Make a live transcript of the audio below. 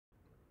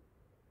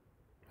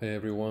Hey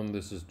everyone,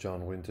 this is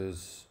John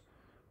Winters,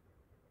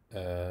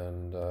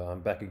 and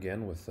I'm back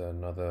again with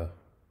another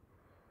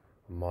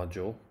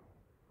module.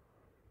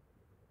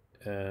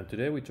 And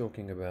today we're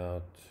talking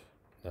about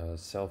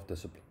self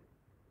discipline.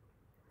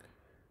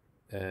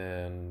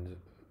 And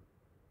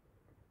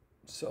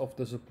self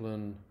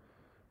discipline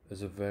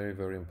is a very,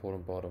 very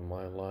important part of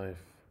my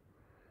life,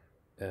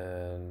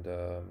 and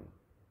I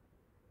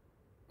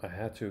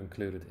had to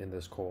include it in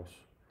this course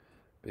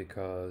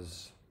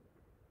because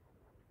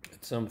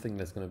it's something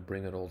that's going to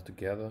bring it all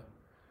together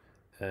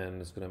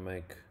and it's going to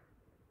make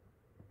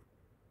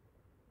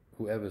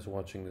whoever's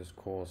watching this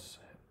course,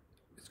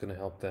 it's going to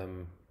help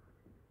them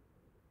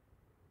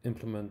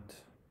implement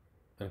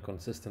and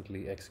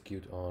consistently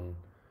execute on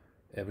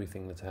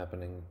everything that's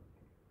happening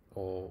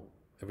or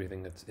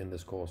everything that's in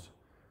this course.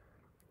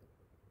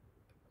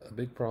 A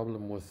big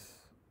problem with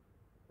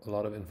a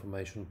lot of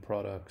information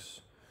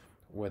products,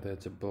 whether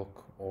it's a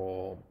book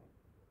or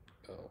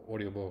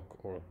audiobook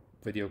or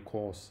video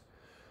course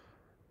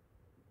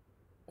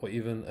or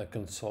even a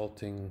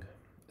consulting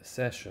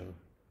session,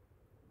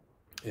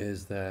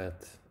 is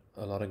that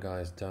a lot of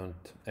guys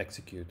don't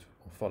execute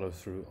or follow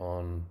through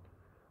on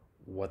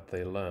what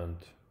they learned,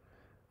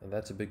 and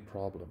that's a big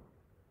problem.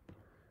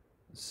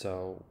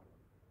 So,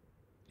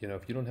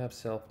 if you don't have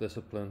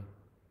self-discipline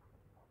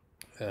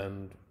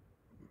and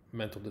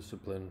mental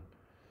discipline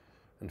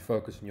and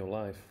focus in your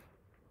life,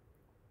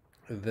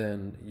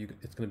 then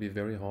it's going to be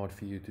very hard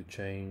for you to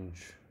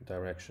change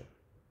direction.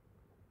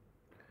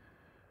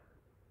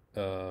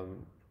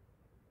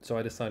 So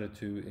I decided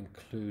to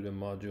include a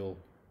module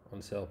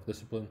on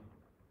self-discipline.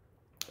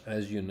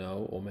 As you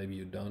know, or maybe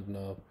you don't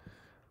know,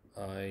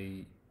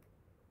 I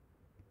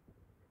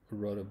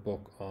wrote a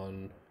book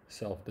on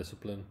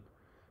self-discipline.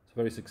 It's a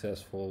very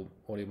successful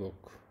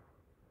audiobook,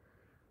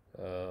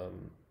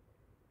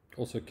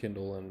 also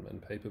Kindle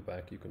and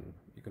paperback. You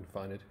can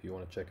find it if you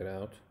want to check it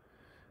out.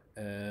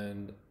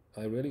 And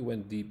I really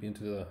went deep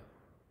into the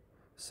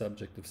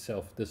subject of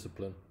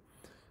self-discipline.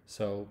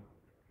 So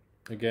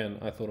again,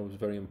 I thought it was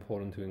very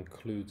important to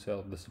include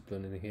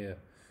self-discipline in here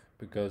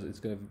because it's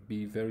going to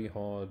be very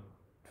hard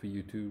for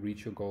you to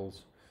reach your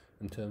goals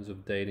in terms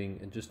of dating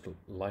and just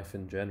life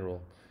in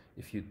general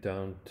if you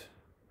don't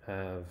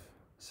have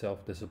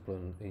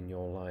self-discipline in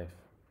your life.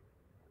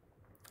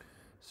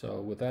 So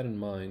with that in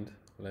mind,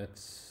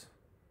 let's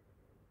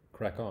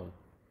crack on.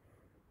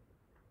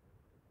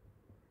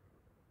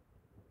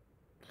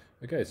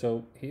 Okay,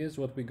 so here's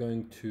what we're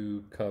going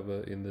to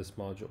cover in this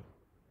module.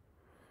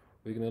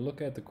 We're going to look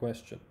at the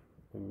question,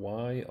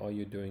 why are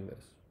you doing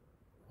this?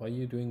 Why are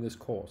you doing this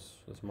course,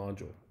 this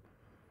module,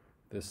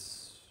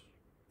 this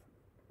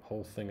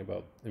whole thing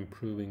about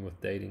improving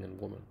with dating and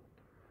women?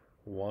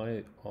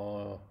 Why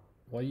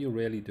are you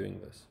really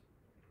doing this?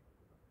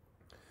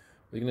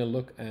 We're going to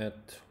look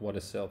at what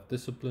is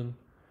self-discipline.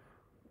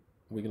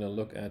 We're going to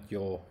look at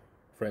your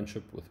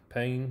friendship with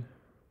pain.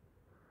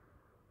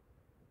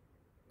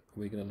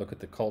 We're going to look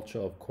at the culture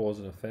of cause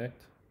and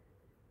effect.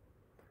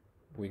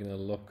 We're going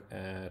to look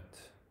at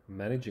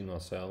managing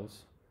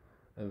ourselves.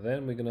 And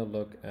then we're going to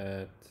look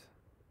at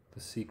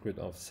the secret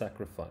of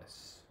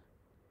sacrifice.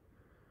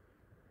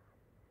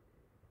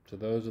 So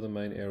those are the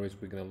main areas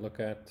we're going to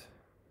look at.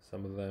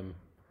 Some of them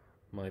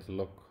might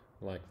look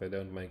like they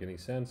don't make any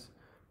sense,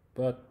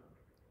 but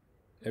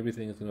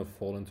everything is going to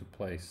fall into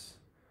place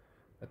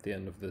at the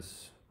end of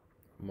this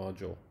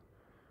module.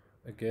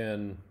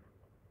 Again,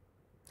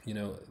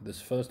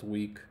 this first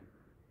week,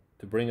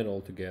 to bring it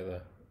all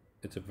together,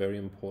 it's a very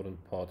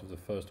important part of the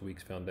first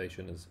week's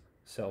foundation is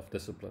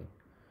self-discipline.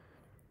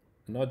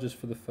 Not just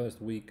for the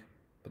first week,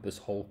 but this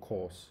whole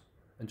course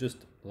and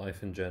just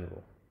life in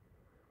general.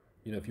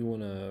 If you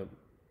want to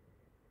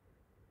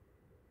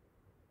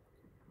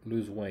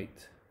lose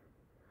weight,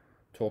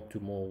 talk to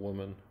more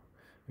women,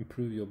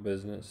 improve your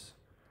business,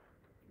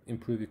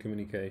 improve your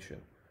communication,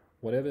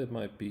 whatever it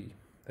might be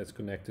that's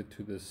connected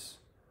to this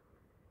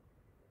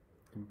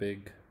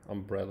big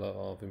umbrella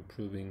of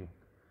improving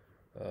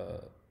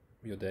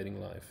your dating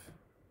life.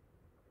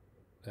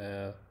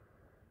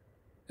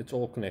 It's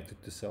all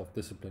connected to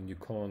self-discipline. You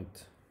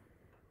can't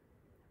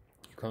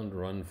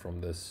run from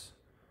this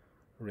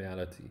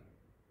reality.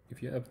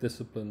 If you have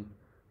discipline,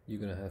 you're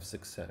going to have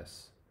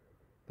success.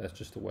 That's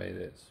just the way it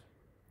is.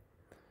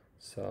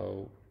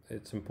 So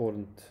it's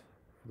important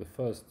for the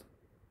first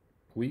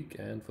week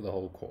and for the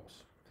whole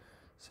course.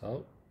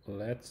 So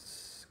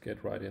let's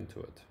get right into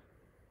it.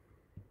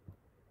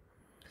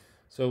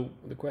 So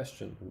the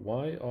question,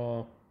 why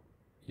are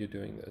you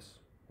doing this?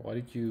 Why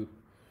did you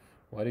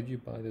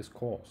buy this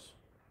course?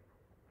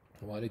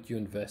 Why did you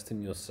invest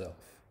in yourself?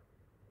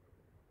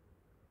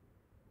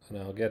 And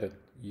I'll get it.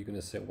 You're going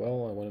to say,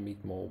 well, I want to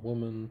meet more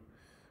women.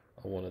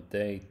 I want to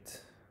date.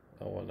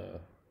 I want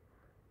to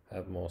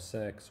have more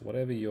sex.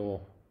 Whatever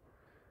your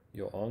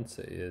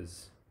answer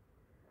is,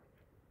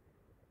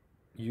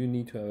 you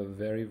need to have a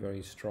very,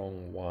 very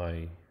strong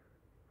why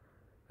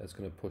that's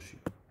going to push you.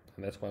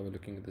 And that's why we're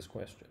looking at this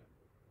question.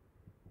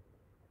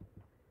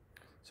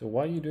 So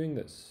why are you doing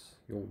this?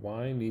 Your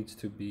why needs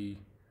to be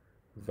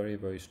very,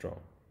 very strong.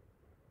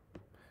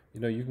 You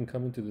know, you can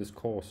come into this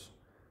course.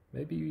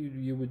 Maybe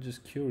you were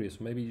just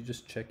curious. Maybe you're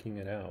just checking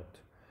it out.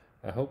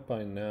 I hope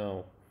by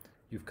now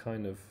you've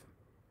kind of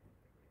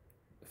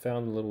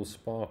found a little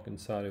spark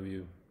inside of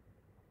you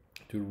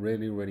to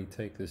really, really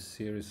take this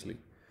seriously.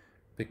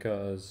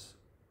 Because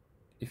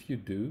if you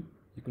do,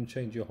 you can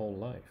change your whole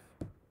life.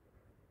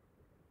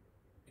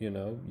 You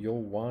know, your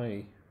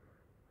why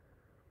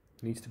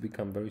needs to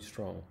become very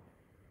strong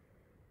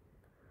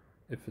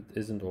if it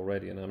isn't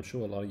already. And I'm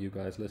sure a lot of you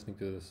guys listening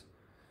to this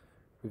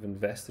who've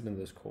invested in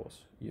this course,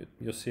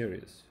 you're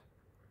serious.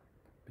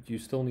 But you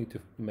still need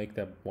to make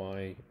that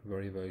why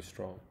very, very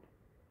strong.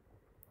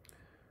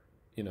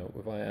 You know,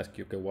 if I ask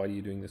you, okay, why are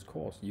you doing this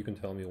course? You can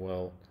tell me,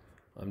 well,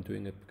 I'm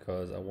doing it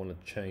because I want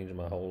to change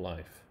my whole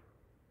life.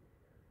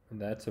 And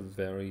that's a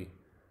very,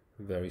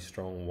 very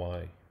strong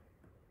why.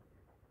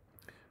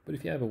 But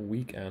if you have a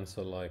weak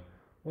answer like,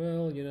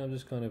 well, you know, I'm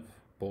just kind of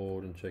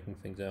bored and checking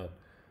things out,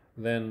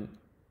 then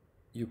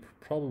you're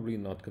probably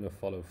not going to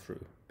follow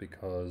through,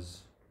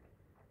 because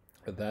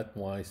that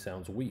why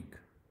sounds weak.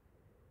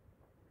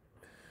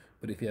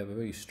 But if you have a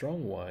very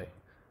strong why,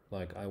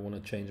 like I want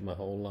to change my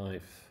whole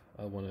life,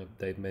 I want to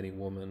date many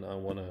women, I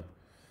want to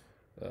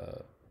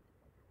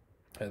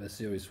have a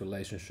serious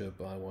relationship,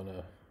 I want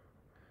to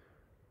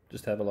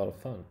just have a lot of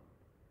fun.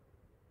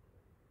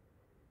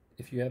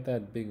 If you have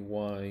that big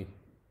why,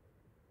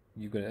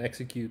 you're going to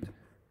execute,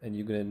 and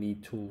you're going to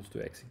need tools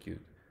to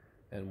execute.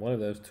 And one of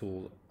those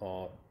tools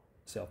are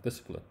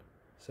self-discipline.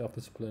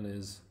 Self-discipline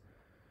is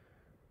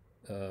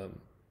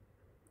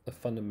a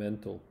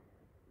fundamental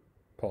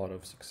part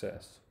of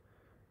success.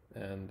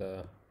 And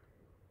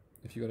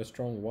if you've got a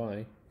strong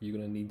why, you're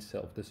going to need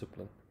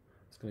self-discipline.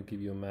 It's going to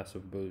give you a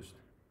massive boost.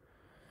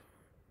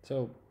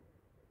 So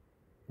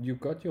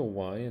you've got your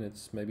why, and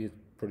maybe it's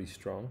pretty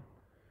strong,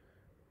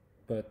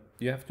 but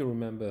you have to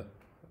remember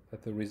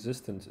that the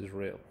resistance is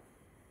real.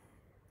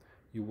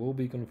 You will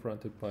be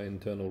confronted by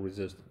internal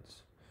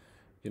resistance.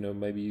 You know,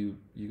 maybe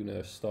you're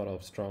going to start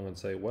off strong and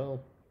say,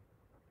 well,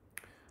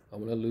 I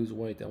want to lose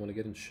weight, I want to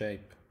get in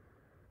shape,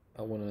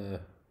 I want to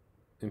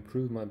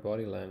improve my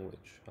body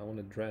language, I want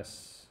to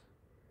dress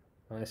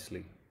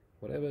nicely,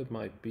 whatever it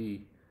might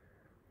be.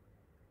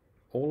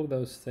 All of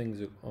those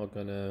things are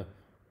going to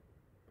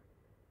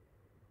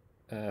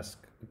ask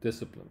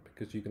discipline,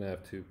 because you're going to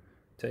have to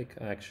take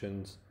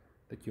actions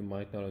that you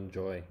might not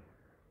enjoy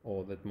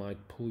or that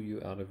might pull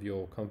you out of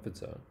your comfort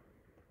zone.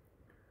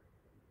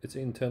 It's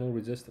internal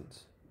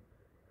resistance.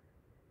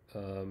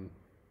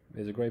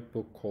 There's a great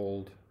book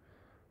called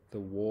The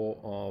War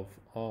of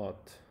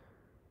Art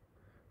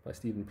by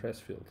Steven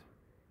Pressfield.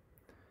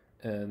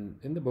 And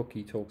in the book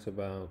he talks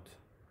about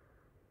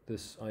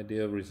this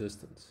idea of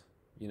resistance.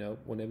 You know,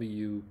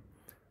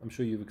 I'm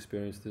sure you've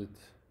experienced it,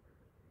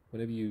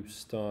 whenever you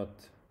start,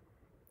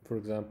 for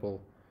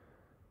example,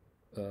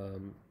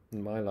 in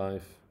my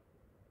life,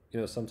 you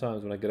know,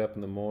 sometimes when I get up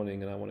in the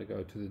morning and I want to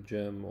go to the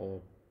gym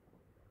or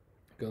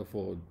go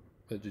for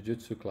a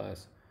jiu-jitsu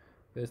class,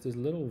 there's this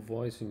little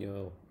voice in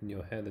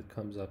your head that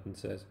comes up and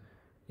says,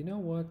 you know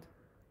what,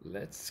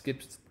 let's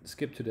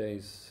skip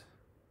today's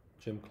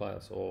gym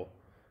class or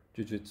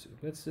jiu-jitsu.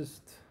 Let's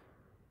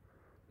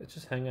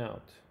just hang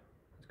out.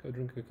 Let's go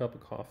drink a cup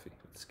of coffee.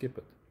 Let's skip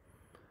it.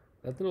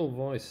 That little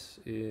voice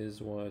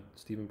is what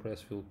Steven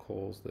Pressfield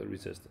calls the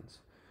resistance.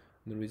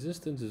 And the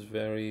resistance is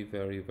very,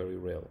 very, very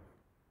real.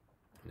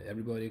 And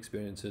everybody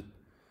experiences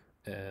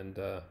it, and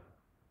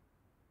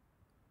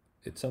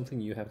it's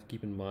something you have to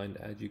keep in mind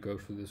as you go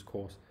through this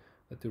course,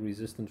 that the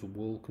resistance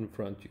will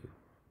confront you.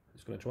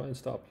 It's going to try and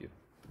stop you.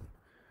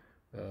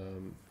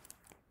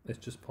 It's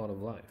just part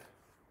of life.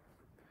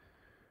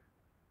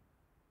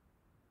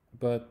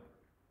 But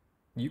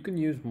you can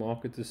use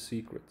marketers'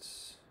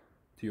 secrets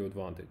to your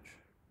advantage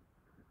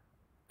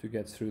to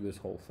get through this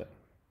whole thing.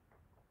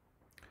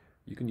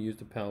 You can use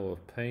the power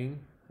of pain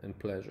and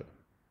pleasure.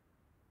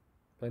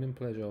 Pain and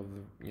pleasure are,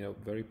 you know,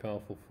 very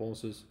powerful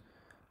forces.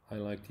 I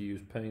like to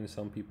use pain.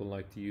 Some people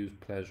like to use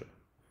pleasure.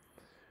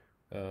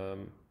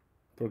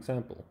 For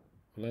example,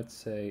 let's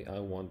say I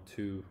want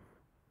to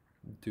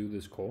do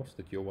this course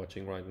that you're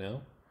watching right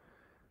now,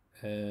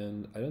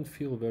 and I don't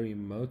feel very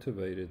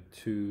motivated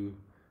to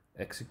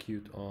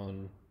execute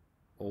on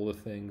all the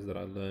things that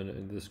I learn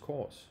in this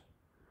course.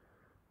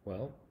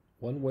 Well,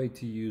 one way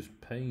to use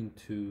pain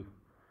to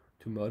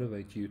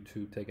motivate you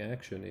to take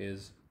action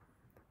is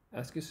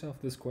ask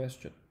yourself this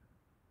question.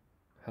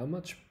 How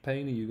much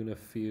pain are you going to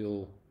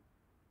feel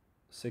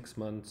 6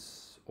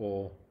 months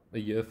or a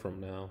year from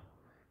now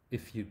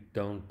if you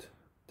don't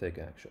take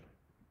action?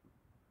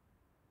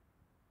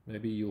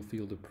 Maybe you'll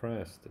feel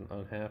depressed and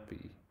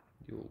unhappy.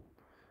 You'll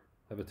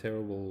have a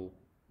terrible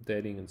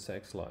dating and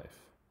sex life.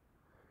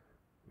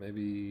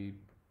 Maybe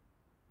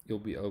you'll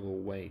be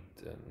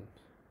overweight and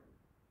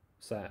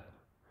sad.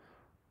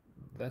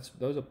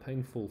 Those are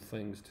painful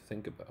things to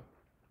think about.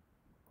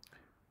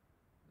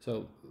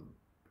 So,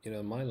 you know,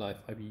 in my life,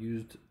 I've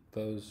used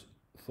those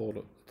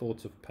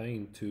thoughts of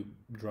pain to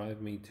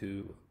drive me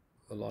to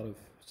a lot of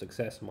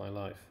success in my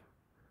life.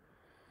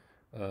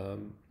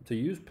 To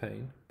use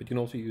pain, but you can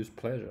also use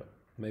pleasure.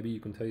 Maybe you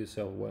can tell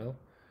yourself, well,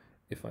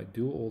 if I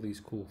do all these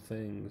cool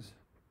things,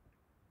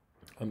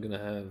 I'm gonna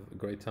have a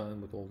great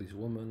time with all these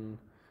women.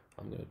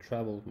 I'm gonna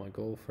travel with my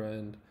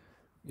girlfriend.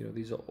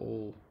 These are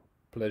all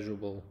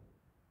pleasurable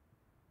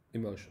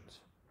emotions.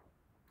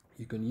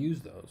 You can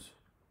use those.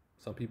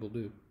 Some people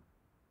do.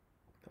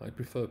 I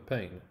prefer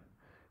pain.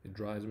 It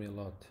drives me a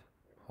lot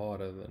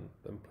harder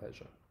than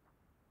pleasure.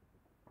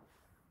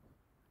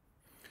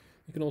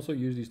 You can also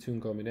use these two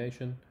in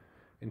combination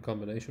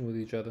with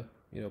each other,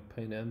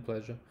 pain and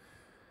pleasure.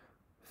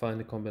 Find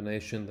a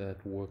combination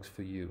that works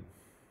for you.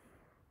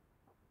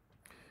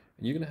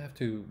 And you're going to have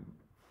to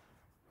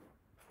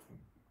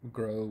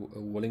grow a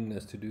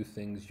willingness to do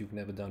things you've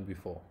never done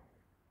before.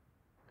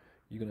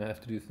 You're going to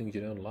have to do things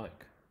you don't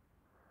like.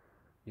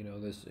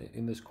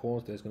 In this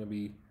course, there's going to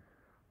be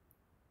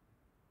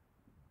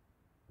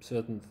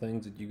certain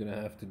things that you're going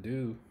to have to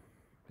do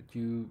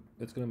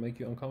that's going to make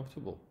you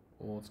uncomfortable,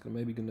 or it's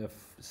maybe going to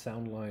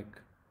sound like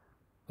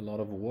a lot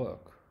of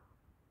work,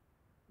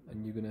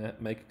 and you're going to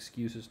make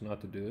excuses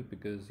not to do it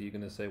because you're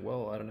going to say,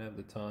 well, I don't have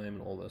the time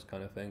and all those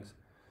kind of things.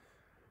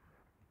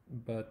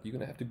 But you're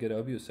going to have to get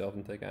over yourself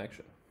and take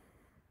action.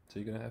 So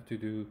you're going to have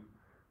to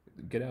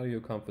get out of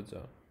your comfort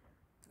zone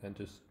and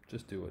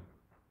just do it.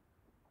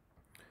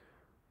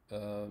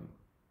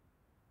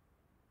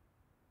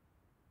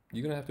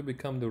 You're going to have to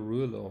become the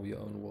ruler of your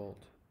own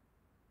world.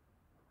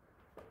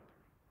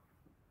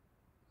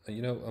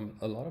 And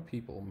a lot of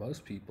people,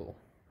 most people,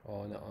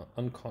 are in an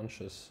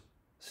unconscious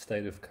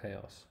state of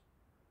chaos.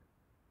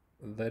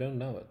 They don't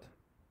know it.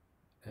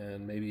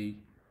 And maybe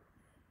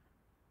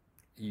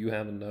you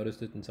haven't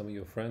noticed it in some of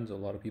your friends, a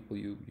lot of people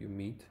you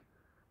meet.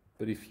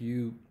 But if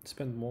you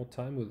spend more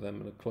time with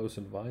them in a close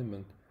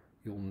environment,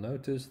 you'll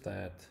notice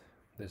that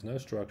there's no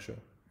structure.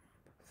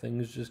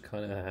 Things just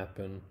kind of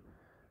happen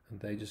and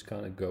they just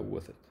kind of go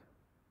with it.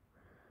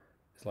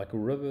 It's like a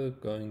river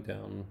going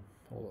down,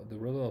 or the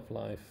river of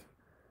life,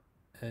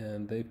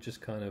 and they've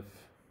just kind of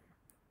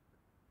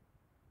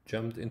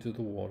jumped into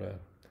the water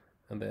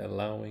and they're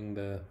allowing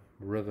the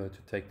river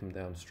to take them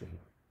downstream.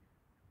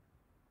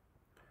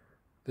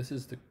 This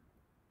is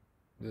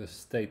the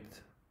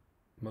state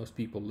most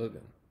people live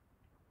in,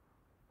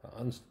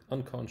 an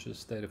unconscious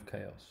state of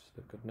chaos.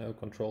 They've got no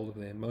control of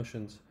their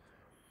emotions,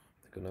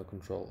 they've got no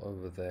control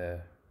over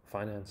their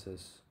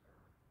finances,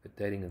 their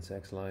dating and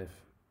sex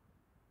life,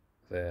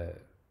 their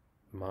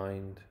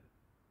mind,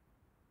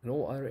 and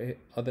all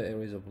other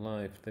areas of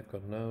life. They've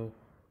got no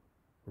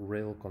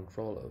real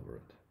control over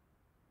it.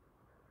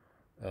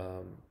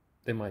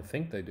 They might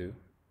think they do,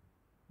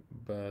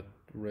 but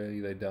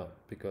really they don't,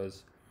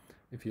 because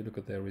if you look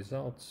at their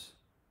results,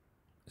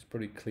 it's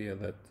pretty clear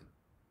that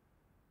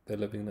they're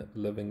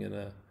living in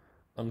an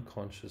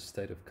unconscious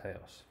state of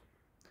chaos.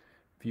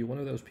 If you're one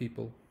of those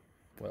people,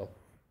 well,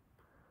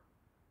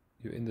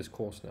 you're in this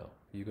course now.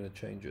 You're going to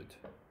change it.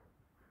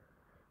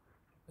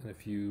 And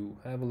if you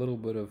have a little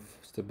bit of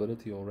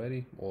stability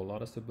already, or a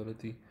lot of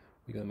stability,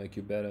 we're going to make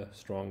you better,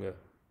 stronger,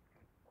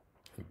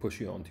 and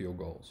push you onto your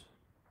goals.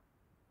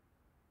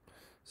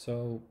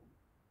 So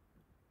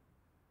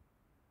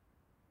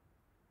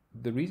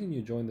the reason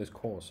you join this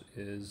course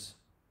is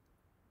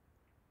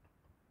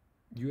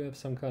you have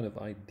some kind of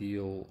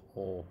ideal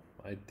or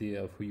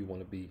idea of who you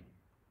want to be.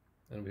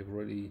 And we've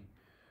already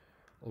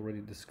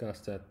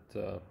discussed that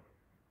a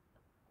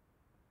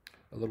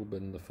little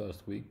bit in the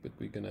first week, but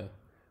we're going to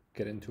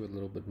get into it a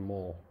little bit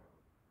more.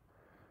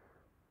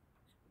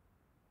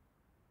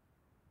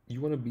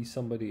 You want to be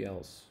somebody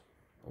else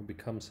or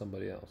become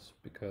somebody else,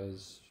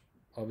 because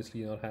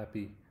obviously you're not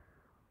happy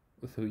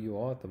with who you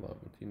are at the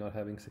moment. You're not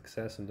having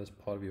success in this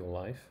part of your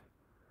life,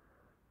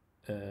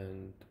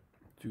 and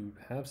to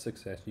have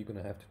success you're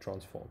going to have to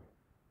transform.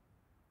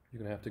 You're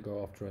going to have to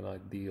go after an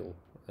ideal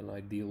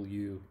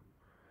you,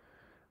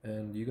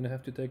 and you're going to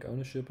have to take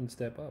ownership and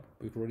step up.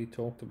 We've already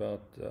talked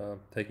about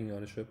taking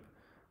ownership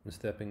and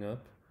stepping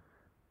up,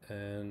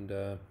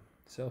 and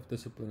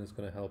self-discipline is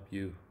going to help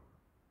you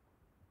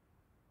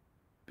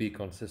be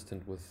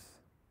consistent with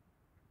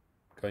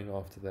going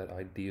after that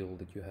ideal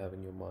that you have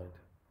in your mind.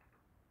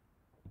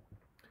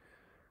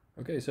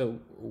 Okay, so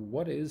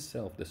what is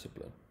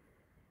self-discipline?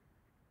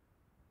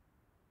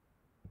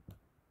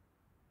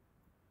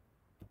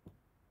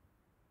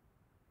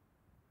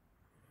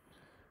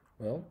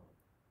 Well,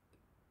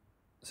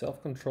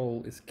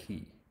 self-control is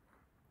key,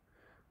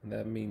 and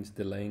that means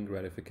delaying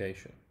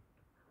gratification.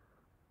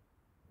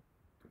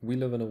 We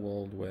live in a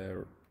world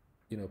where,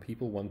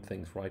 people want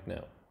things right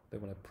now. They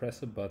want to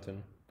press a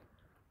button.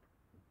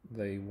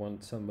 They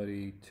want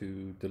somebody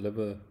to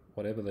deliver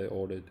whatever they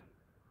ordered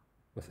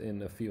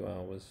within a few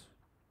hours,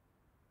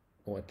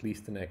 or at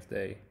least the next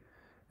day.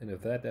 And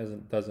if that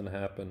doesn't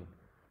happen,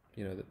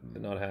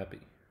 they're not happy.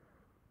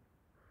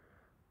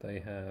 They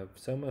have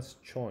so much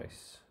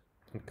choice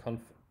and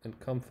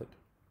comfort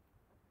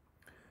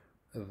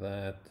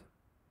that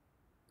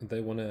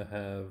they want to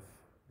have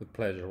the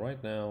pleasure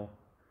right now.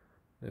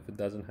 If it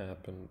doesn't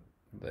happen,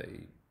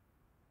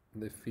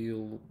 they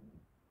feel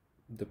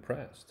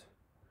depressed.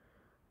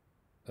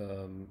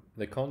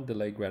 they can't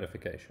delay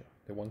gratification.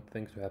 They want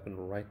things to happen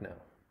right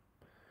now.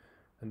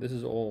 And this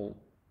is all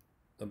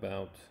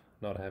about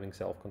not having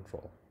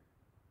self-control.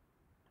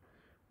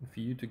 For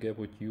you to get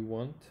what you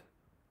want,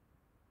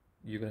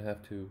 you're going to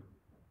have to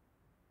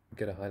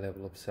get a high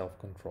level of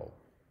self-control.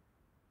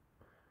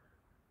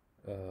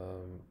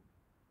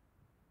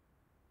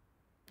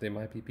 There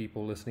might be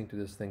people listening to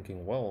this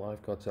thinking, well,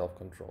 I've got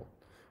self-control.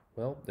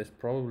 Well, there's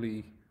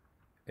probably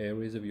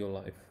areas of your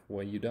life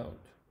where you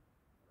don't.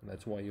 And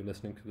that's why you're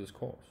listening to this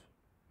course.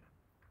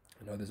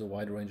 I know there's a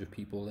wide range of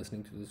people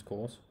listening to this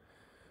course,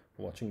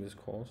 watching this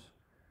course.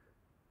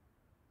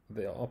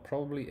 There are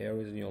probably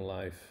areas in your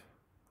life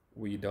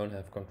where you don't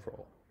have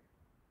control.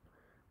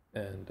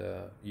 And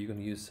you can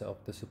use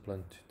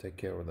self-discipline to take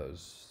care of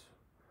those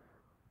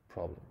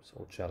problems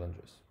or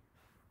challenges.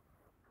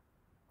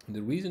 And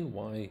the reason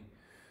why,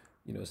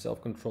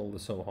 self-control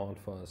is so hard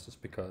for us is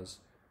because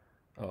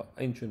our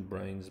ancient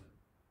brains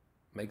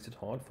makes it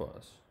hard for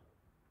us.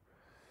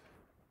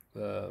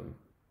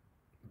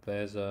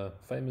 There's a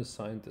famous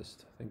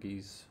scientist, I think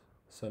his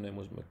surname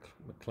was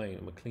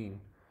McLean.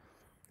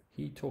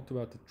 He talked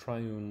about the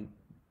triune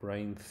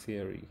brain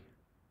theory,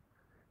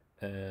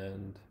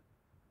 and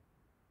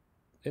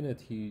in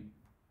it he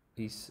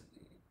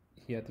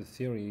had the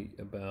theory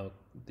about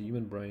the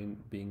human brain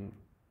being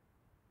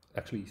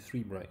actually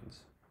three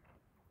brains.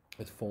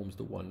 It forms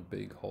the one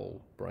big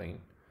whole brain.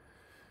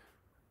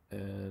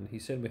 And he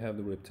said we have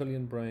the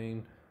reptilian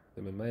brain,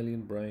 the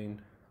mammalian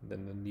brain,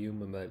 then the new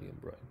mammalian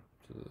brain.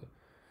 So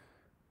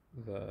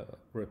the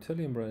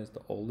reptilian brain is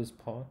the oldest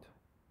part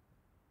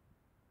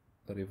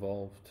that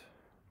evolved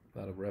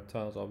out of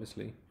reptiles,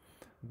 obviously.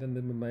 Then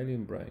the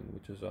mammalian brain,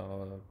 which is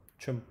our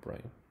chimp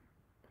brain.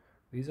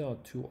 These are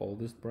two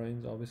oldest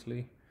brains,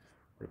 obviously,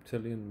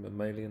 reptilian,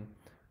 mammalian,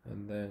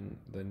 and then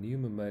the new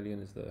mammalian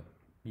is the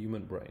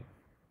human brain,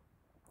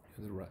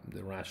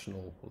 the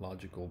rational,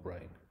 logical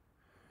brain.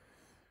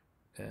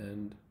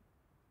 And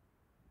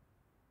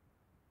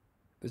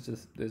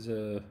there's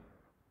a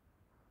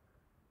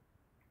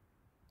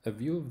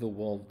view of the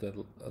world that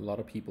a lot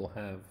of people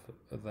have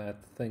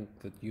that think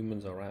that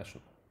humans are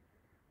rational.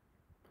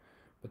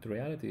 But the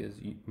reality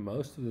is,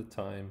 most of the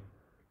time,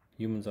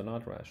 humans are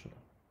not rational.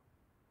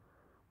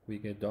 We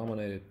get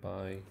dominated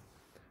by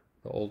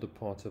the older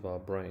parts of our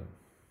brain.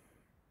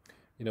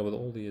 With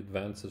all the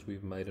advances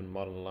we've made in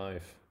modern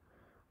life,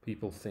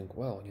 people think,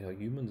 well,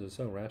 humans are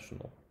so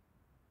rational.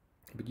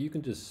 But you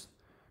can just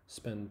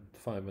spend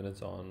 5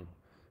 minutes on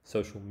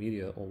social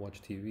media or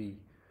watch TV,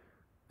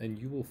 and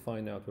you will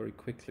find out very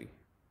quickly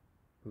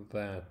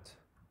that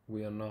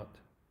we are not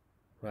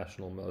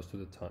rational most of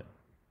the time.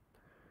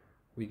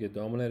 We get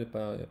dominated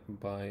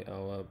by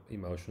our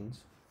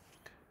emotions,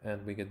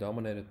 and we get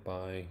dominated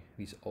by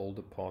these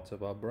older parts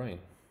of our brain.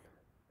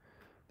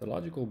 The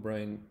logical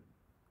brain,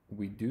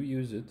 we do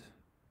use it,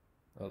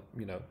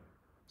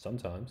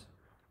 sometimes,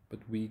 but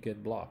we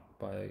get blocked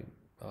by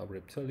our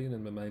reptilian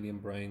and mammalian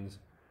brains.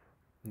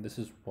 And this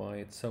is why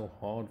it's so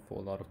hard for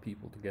a lot of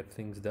people to get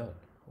things done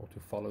or to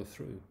follow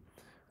through.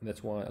 And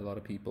that's why a lot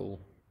of people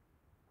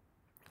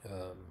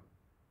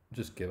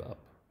just give up,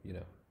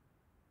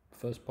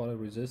 First part of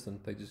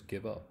resistance, they just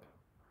give up.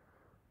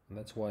 And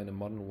that's why in the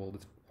modern world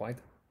it's quite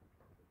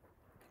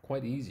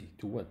easy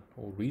to win,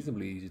 or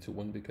reasonably easy to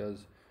win,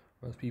 because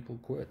most people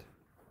quit.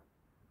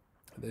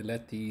 They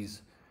let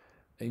these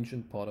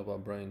ancient part of our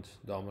brains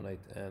dominate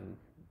and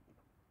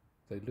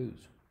they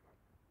lose.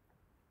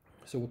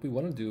 So what we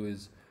want to do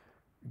is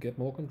get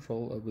more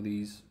control over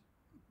these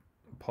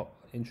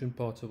ancient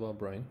parts of our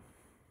brain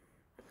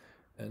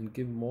and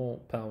give more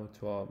power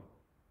to our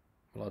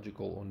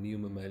logical or new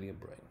mammalian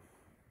brain.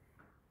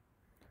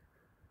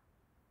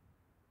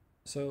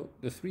 So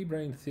the three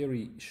brain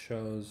theory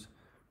shows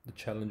the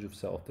challenge of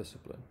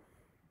self-discipline.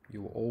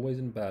 You are always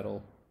in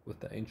battle with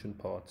the ancient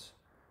parts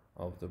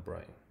of the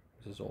brain.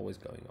 This is always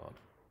going on.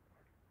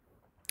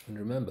 And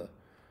remember,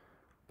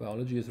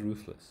 biology is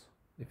ruthless.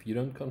 If you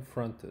don't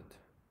confront it,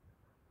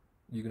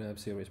 you're going to have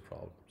serious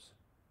problems.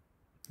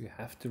 You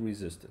have to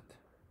resist it.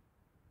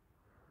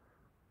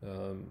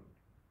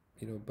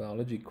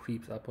 Biology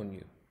creeps up on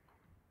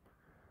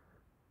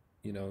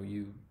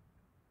you.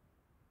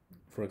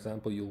 For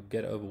example, you'll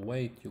get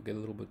overweight, you'll get a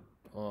little bit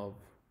of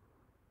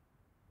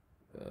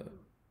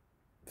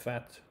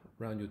fat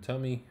around your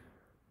tummy,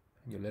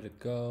 and you let it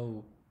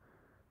go.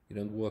 You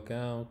don't work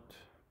out,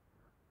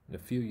 and a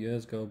few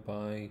years go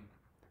by,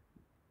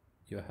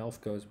 your health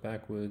goes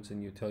backwards,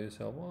 and you tell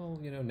yourself, well,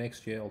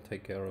 next year I'll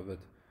take care of it.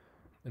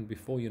 And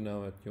before you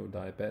know it, you're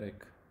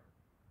diabetic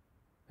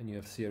and you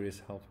have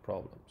serious health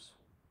problems.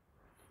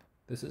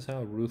 This is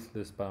how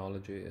ruthless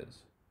biology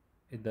is.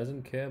 It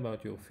doesn't care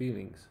about your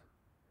feelings.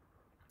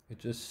 It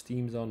just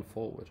steams on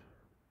forward.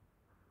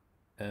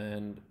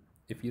 And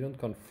if you don't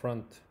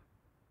confront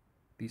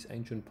these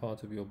ancient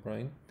parts of your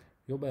brain,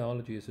 your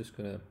biology is just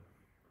going to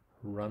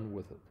run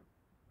with it.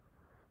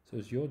 So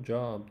it's your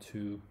job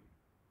to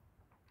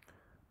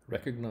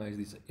recognize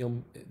these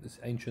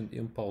ancient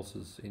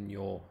impulses in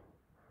your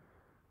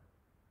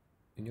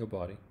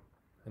body,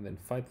 and then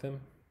fight them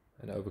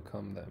and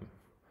overcome them.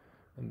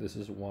 And this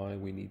is why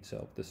we need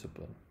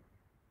self-discipline.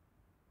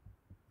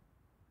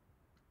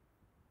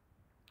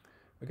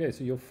 Okay,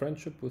 so your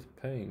friendship with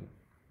pain.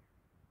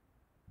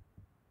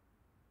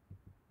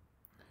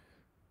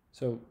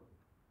 So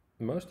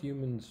most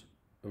humans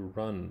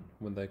run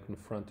when they're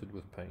confronted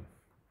with pain.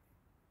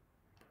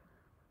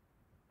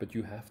 But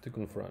you have to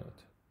confront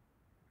it.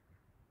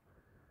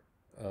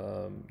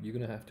 You're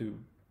going to have to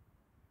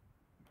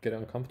get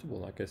uncomfortable,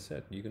 like I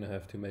said. You're going to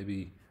have to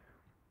maybe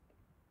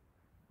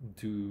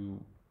do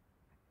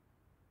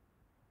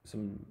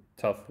some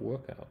tough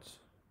workouts,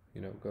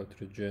 go to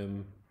the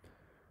gym,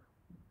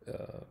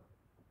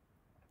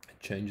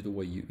 change the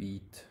way you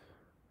eat,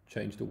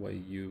 change the way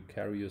you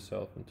carry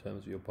yourself in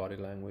terms of your body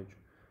language.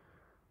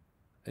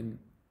 And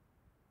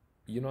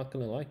you're not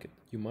going to like it.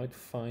 You might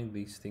find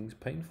these things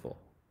painful.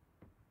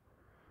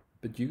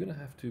 But you're going to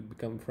have to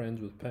become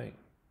friends with pain.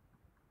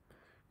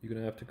 You're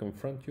going to have to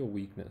confront your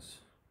weakness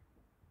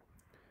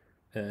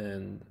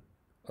and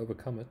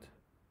overcome it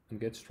and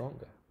get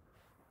stronger.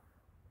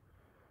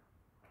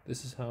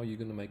 This is how you're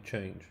going to make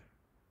change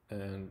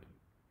and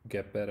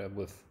get better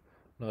with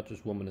not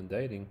just women in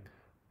dating,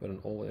 but in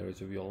all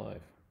areas of your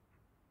life.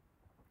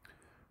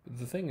 But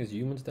the thing is,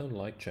 humans don't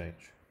like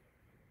change.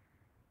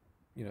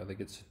 They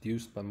get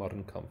seduced by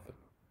modern comfort.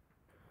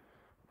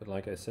 But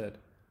like I said,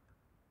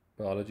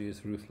 biology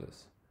is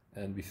ruthless.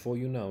 And before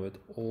you know it,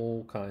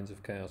 all kinds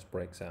of chaos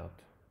breaks out.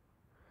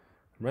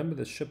 Remember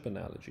the ship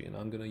analogy, and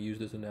I'm going to use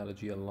this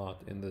analogy a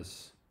lot in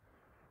this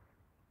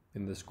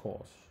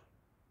course.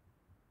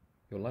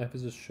 Your life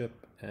is a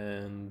ship,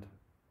 and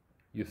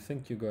you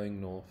think you're going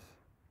north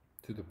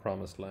to the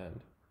promised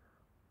land.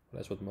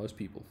 That's what most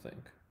people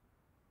think.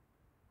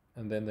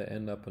 And then they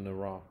end up in the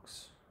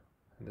rocks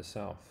in the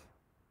south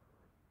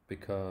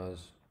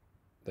because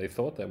they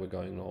thought they were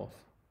going north,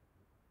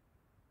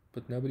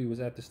 but nobody was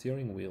at the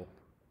steering wheel.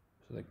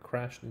 So they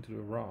crashed into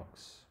the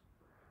rocks.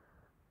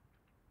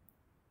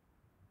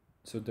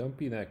 So don't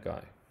be that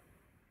guy.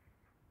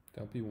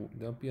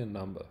 Don't be a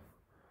number.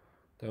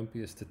 Don't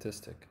be a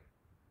statistic.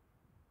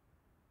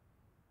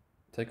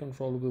 Take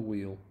control of the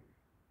wheel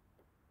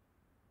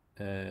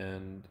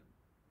and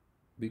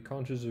be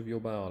conscious of your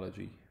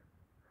biology.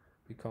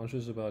 Be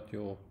conscious about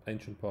your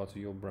ancient parts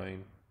of your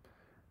brain,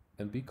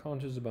 and be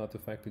conscious about the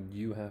fact that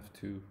you have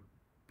to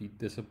be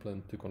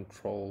disciplined to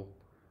control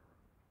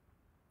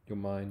your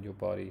mind, your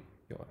body,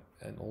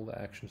 and all the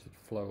actions that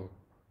flow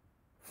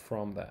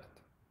from that.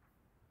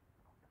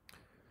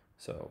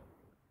 So,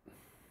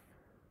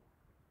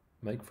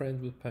 make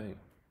friends with pain.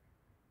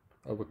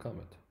 Overcome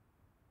it.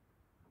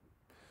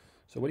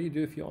 So what do you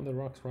do if you're on the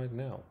rocks right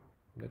now?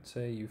 Let's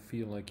say you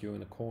feel like you're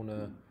in a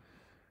corner.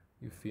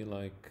 You feel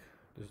like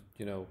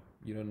you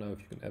don't know if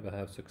you can ever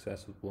have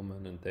success with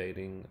women and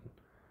dating, and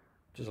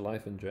just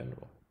life in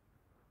general.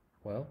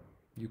 Well,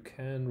 you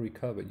can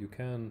recover. You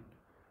can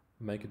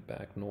make it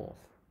back north.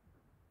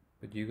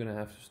 But you're going to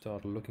have to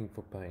start looking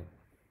for pain.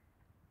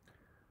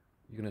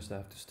 You're going to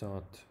have to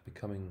start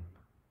becoming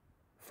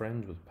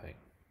friends with pain.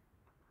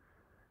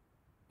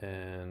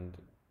 And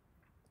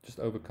just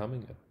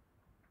overcoming it.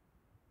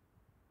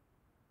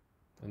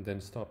 And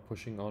then start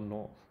pushing on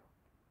north.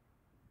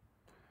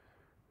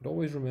 But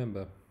always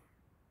remember,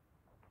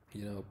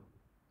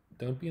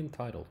 don't be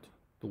entitled.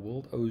 The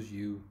world owes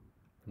you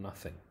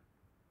nothing.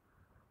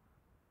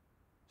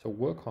 So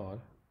work hard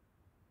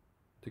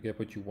to get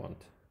what you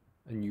want,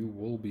 and you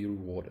will be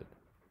rewarded.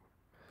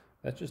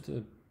 That's just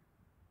the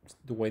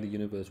way the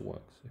universe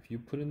works. If you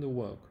put in the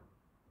work,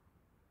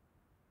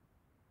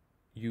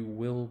 you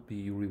will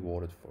be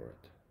rewarded for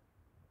it.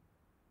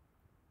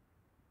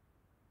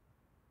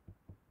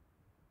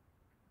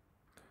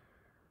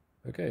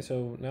 Okay,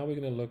 so now we're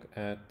going to look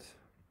at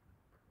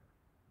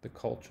the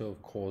culture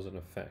of cause and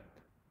effect.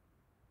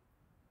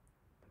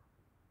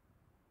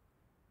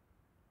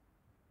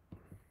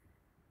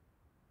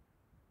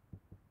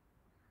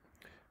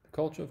 The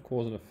culture of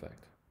cause and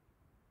effect.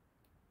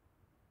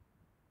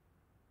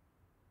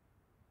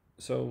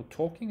 So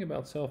talking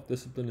about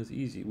self-discipline is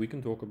easy. We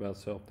can talk about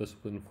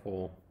self-discipline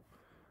for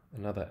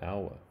another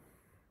hour.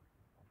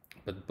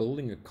 But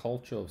building a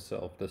culture of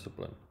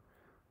self-discipline,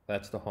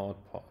 that's the hard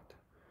part.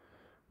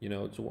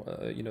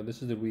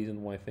 This is the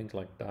reason why things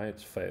like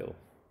diets fail,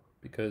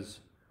 because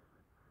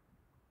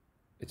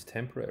it's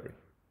temporary.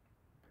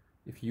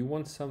 If you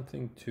want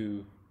something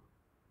to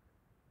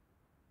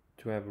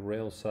have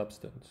real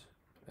substance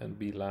and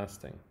be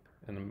lasting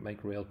and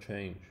make real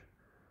change,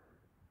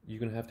 you're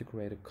going to have to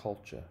create a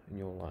culture in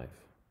your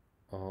life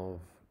of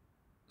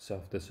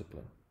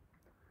self-discipline.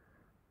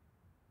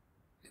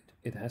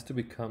 It has to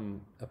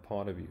become a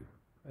part of you.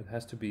 It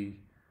has to be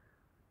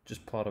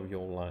just part of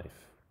your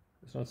life.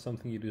 It's not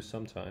something you do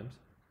sometimes.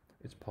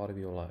 It's part of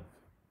your life.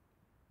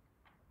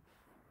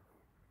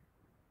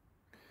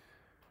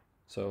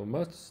 So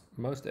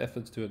most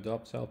efforts to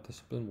adopt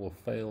self-discipline will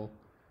fail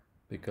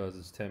because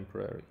it's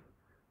temporary.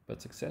 But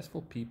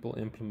successful people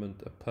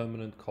implement a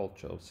permanent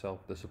culture of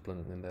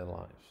self-discipline in their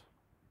lives.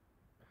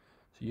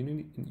 So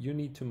you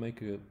need to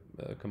make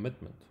a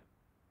commitment.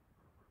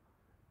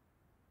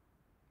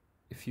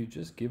 if you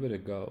just give it a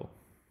go,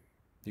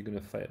 you're going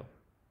to fail.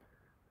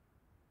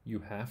 You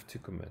have to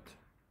commit.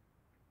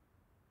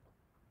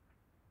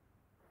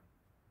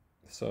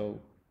 So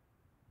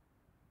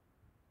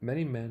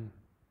many men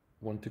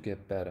want to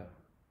get better,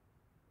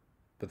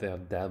 but they are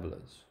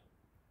dabblers.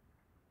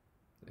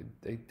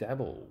 They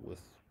dabble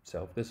with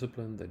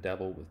self-discipline, they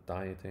dabble with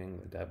dieting,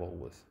 they dabble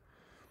with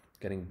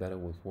getting better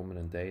with women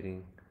and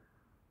dating.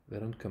 They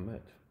don't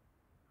commit.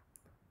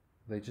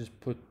 They just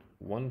put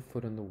one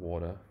foot in the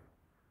water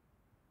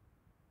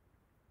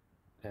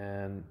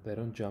and they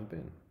don't jump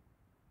in.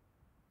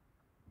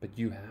 But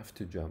you have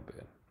to jump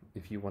in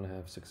if you want to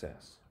have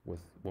success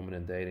with women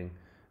and dating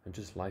and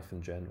just life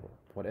in general.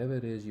 Whatever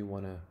it is you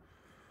want to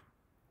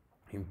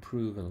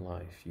improve in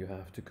life, you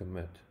have to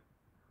commit.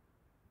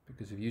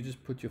 Because if you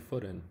just put your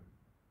foot in,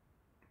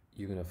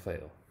 you're going to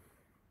fail.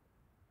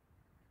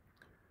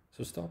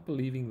 So stop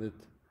believing that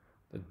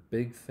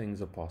big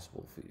things are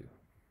possible for you.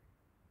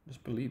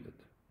 Just believe it.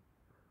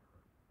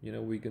 You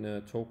know, we're going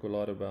to talk a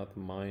lot about the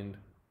mind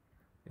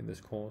in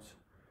this course,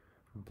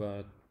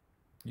 but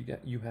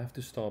you have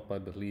to start by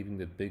believing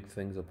that big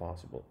things are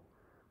possible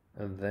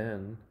and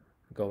then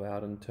go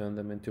out and turn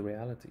them into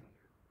reality.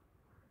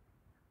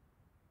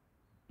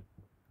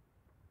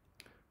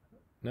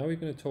 Now we're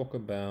going to talk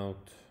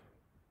about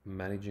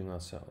managing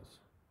ourselves.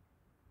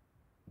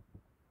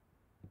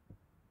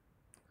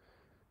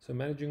 So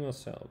managing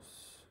ourselves,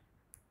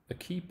 a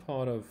key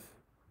part of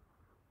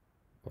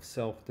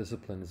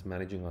self-discipline is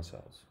managing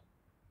ourselves.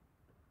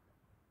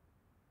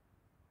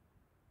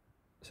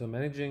 So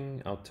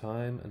managing our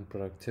time and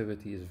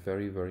productivity is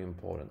very, very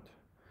important.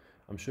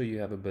 I'm sure you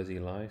have a busy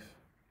life.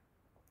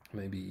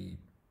 Maybe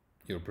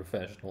you're a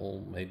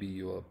professional, maybe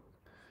you're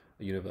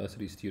a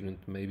university student,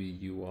 maybe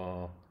you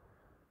are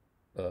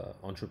an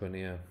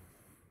entrepreneur,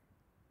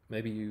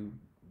 maybe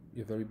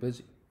you're very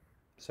busy.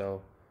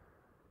 So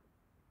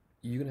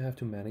you're going to have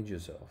to manage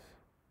yourself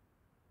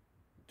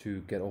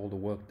to get all the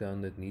work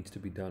done that needs to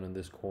be done in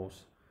this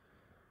course.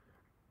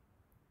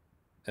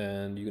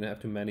 And you're going to have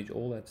to manage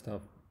all that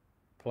stuff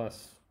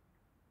plus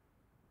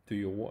do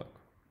your work.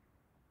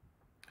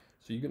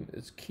 So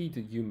it's key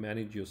that you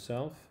manage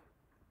yourself.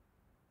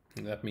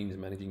 And that means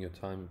managing your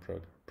time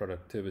and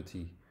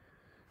productivity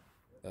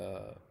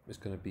is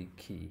going to be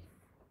key.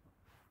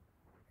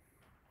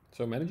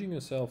 So managing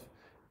yourself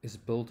is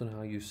built on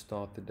how you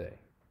start the day.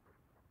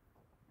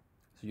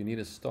 So you need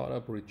a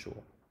startup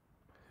ritual.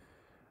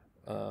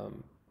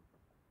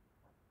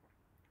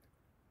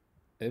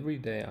 Every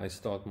day I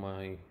start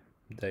my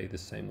day the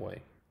same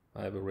way.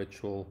 I have a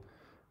ritual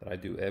that I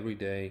do every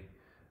day.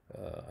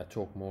 I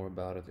talk more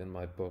about it in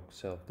my book,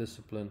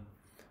 Self-Discipline.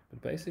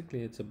 But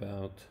basically it's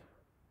about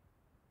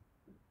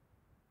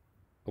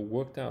a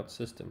worked out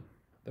system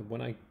that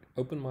when I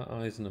open my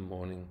eyes in the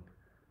morning,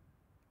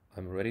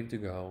 I'm ready to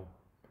go.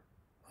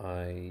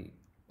 I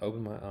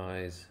open my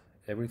eyes,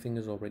 everything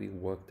is already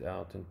worked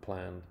out and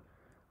planned.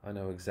 I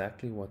know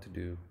exactly what to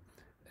do.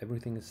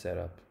 Everything is set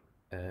up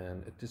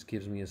and it just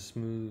gives me a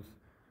smooth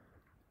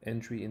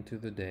entry into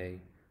the day,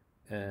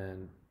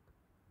 and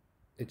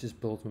it just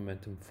builds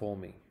momentum for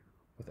me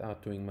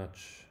without doing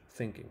much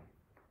thinking.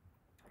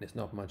 There's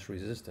not much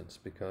resistance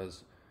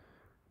because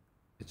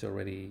it's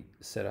already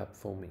set up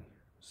for me.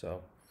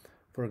 So,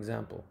 for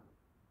example,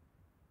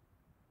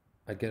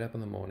 I get up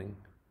in the morning,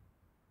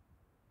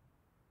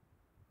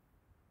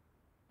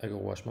 I go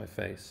wash my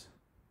face,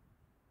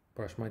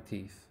 brush my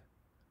teeth,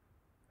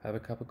 have a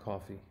cup of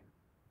coffee,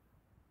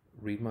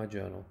 read my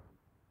journal,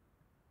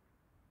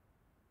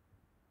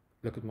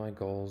 look at my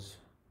goals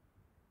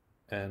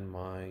and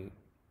my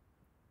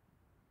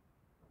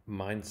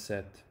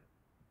mindset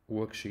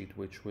worksheet,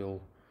 which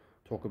we'll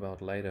talk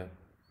about later.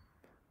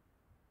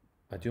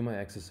 I do my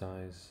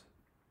exercise,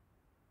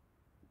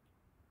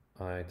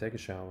 I take a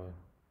shower,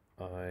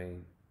 I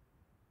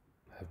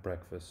have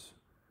breakfast,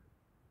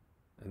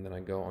 and then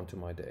I go on to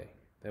my day.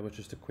 That was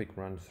just a quick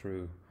run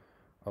through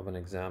of an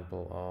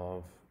example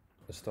of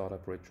a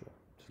startup ritual.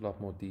 There's a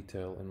lot more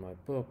detail in my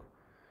book,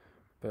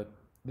 but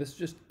this is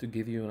just to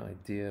give you an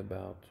idea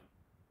about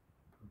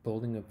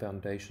building a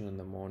foundation in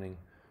the morning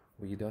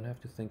where you don't have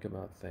to think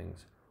about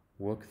things,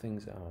 work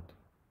things out,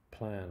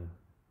 plan.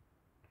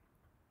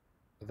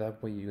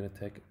 That way you're going to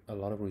take a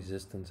lot of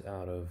resistance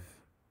out of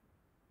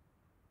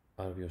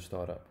your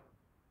startup.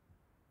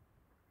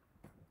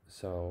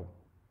 So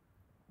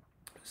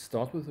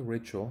start with a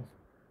ritual.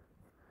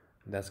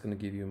 That's going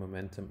to give you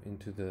momentum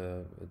into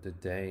the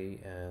day,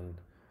 and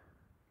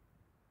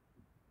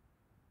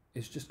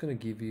it's just going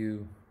to give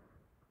you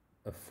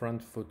a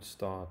front foot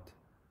start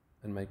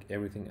and make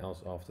everything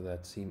else after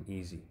that seem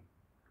easy.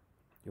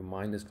 Your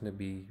mind is going to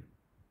be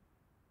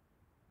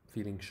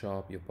feeling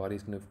sharp, your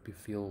body's going to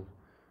feel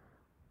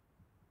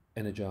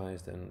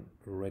energized and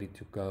ready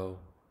to go.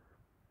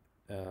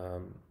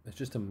 It's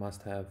just a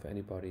must-have for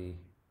anybody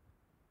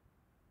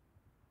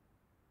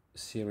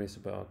serious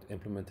about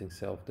implementing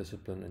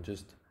self-discipline and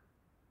just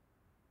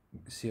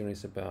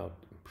serious about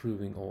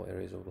improving all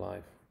areas of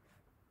life.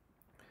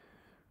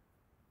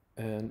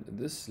 And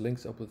this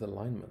links up with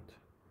alignment.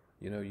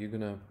 You know, you're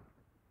gonna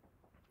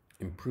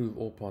improve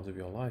all parts of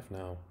your life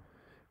now,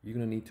 you're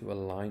going to need to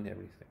align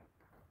everything.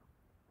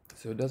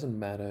 So it doesn't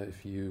matter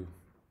if you're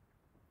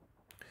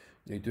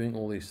doing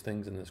all these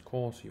things in this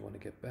course, you want to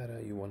get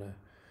better, you want to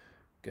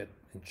get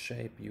in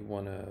shape, you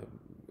want to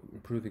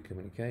improve your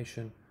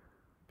communication,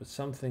 but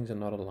some things are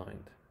not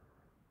aligned.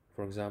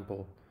 For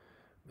example,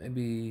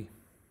 maybe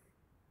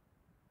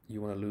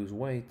you want to lose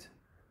weight,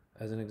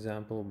 as an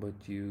example, but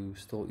you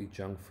still eat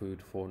junk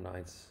food 4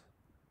 nights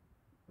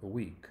a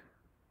week.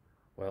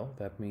 Well,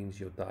 that means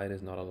your diet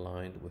is not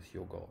aligned with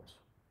your goals.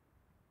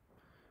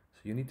 So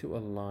you need to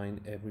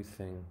align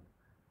everything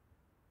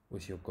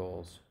with your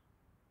goals.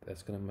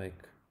 That's going to make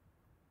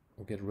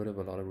or get rid of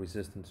a lot of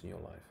resistance in your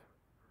life.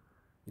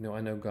 You know,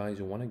 I know guys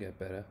who want to get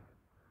better,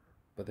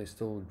 but they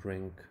still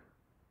drink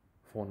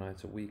 4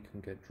 nights a week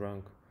and get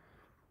drunk,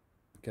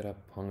 get up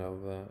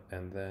hungover,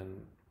 and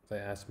then they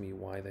ask me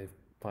why they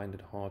find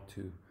it hard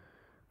to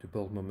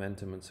build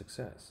momentum and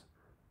success.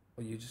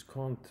 Well, you just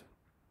can't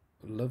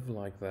live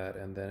like that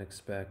and then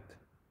expect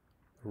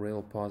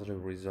real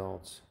positive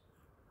results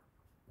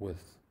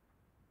with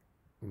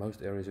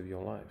most areas of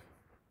your life.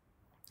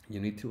 You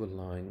need to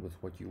align with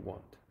what you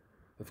want.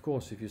 Of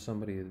course, if you're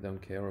somebody that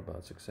don't care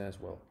about success,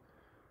 well,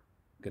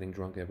 getting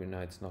drunk every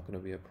night is not going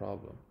to be a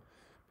problem.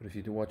 But if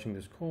you're watching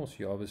this course,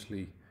 you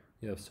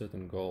have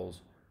certain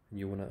goals and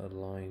you want to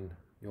align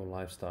your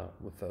lifestyle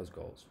with those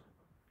goals.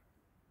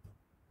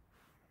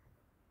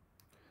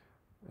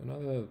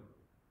 Another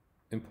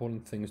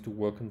important thing is to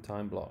work in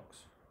time blocks.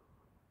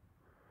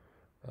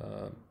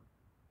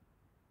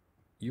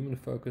 Human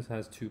focus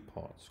has 2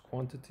 parts,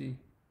 quantity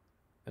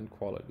and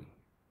quality.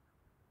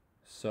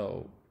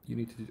 So you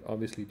need to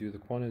obviously do the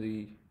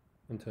quantity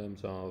in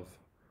terms of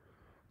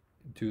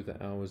do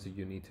the hours that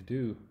you need to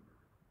do,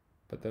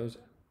 but those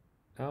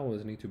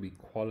hours need to be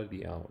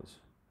quality hours.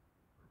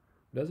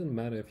 It doesn't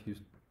matter if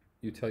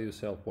you tell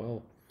yourself,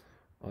 well,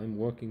 I'm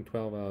working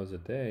 12 hours a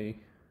day,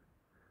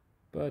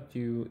 but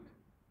you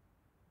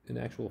in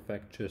actual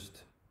fact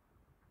just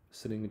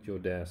sitting at your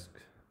desk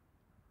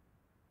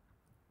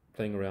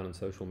playing around on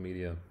social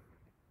media,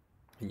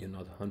 and you're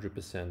not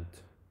 100%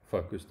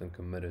 focused and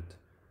committed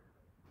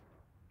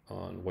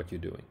on what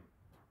you're doing.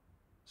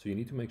 So you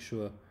need to make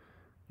sure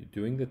you're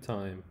doing the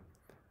time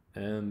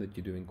and that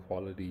you're doing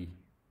quality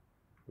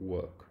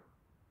work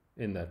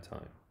in that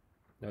time.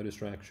 No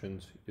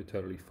distractions, you're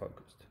totally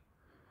focused.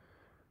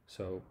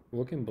 So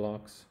work in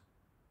blocks.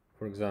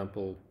 For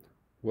example,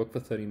 work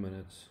for 30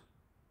 minutes,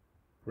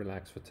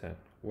 relax for 10.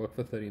 Work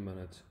for 30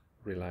 minutes,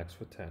 relax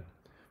for 10.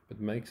 But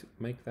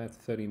make that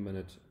 30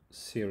 minutes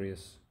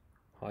serious,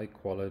 high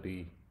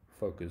quality,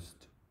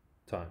 focused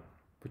time.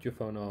 Put your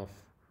phone off,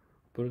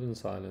 put it in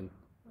silent,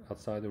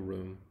 outside the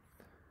room,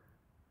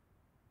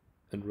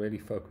 and really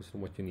focus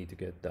on what you need to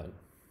get done.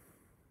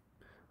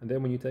 And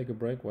then when you take a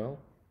break, well,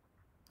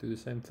 do the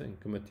same thing,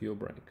 commit to your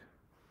break.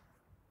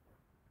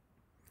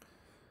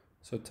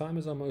 So time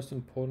is our most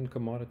important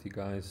commodity,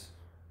 guys.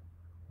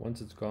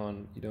 Once it's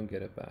gone, you don't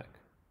get it back.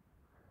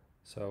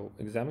 So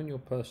examine your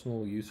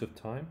personal use of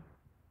time.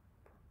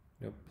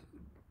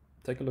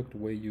 Take a look at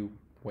where you're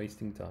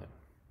wasting time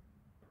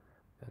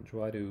and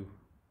try to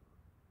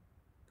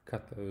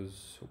cut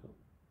those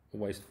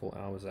wasteful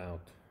hours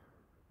out.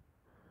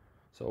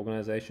 So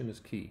organization is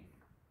key.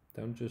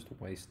 Don't just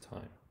waste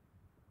time,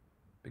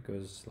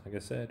 because like I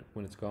said,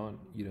 when it's gone,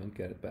 you don't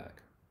get it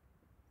back.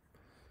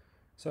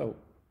 So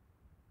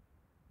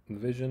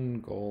vision,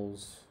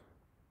 goals,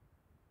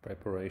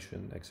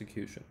 preparation,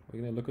 execution.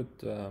 We're going to look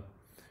at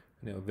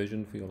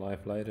vision for your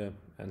life later,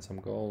 and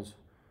some goals,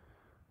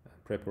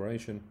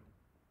 preparation.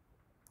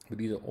 But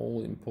these are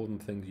all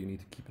important things you need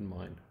to keep in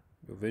mind.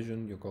 Your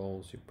vision, your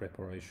goals, your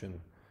preparation,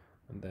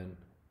 and then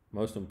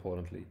most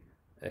importantly,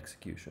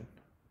 execution.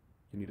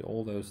 You need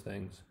all those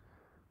things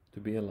to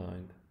be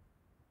aligned,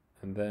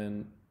 and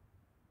then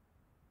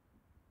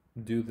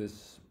do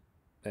this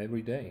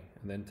every day,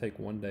 and then take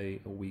 1 day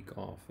a week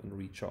off and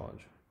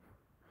recharge.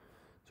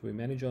 So we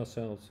manage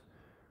ourselves,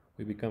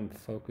 we become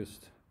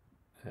focused,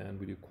 and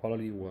we do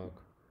quality work,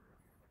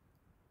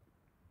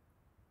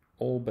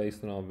 all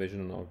based on our vision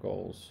and our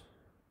goals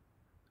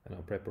and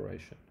our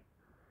preparation.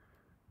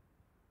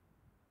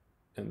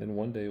 And then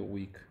 1 day a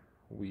week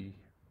we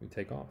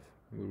take off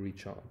and we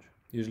recharge.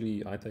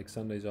 Usually I take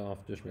Sundays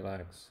off, just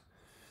relax.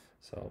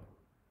 So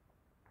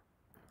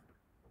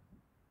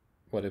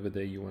whatever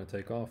day you want to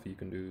take off, you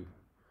can do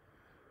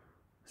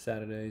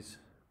Saturdays.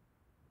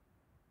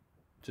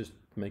 Just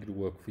make it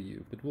work for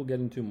you. But we'll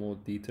get into more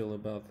detail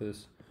about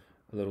this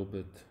a little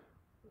bit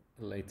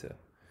later.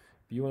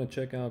 If you want to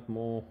check out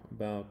more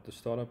about the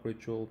startup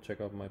ritual, check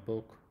out my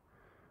book.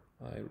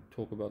 I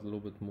talk about a little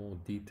bit more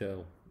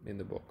detail in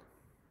the book.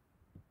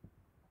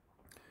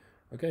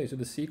 Okay, so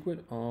the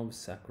secret of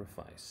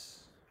sacrifice.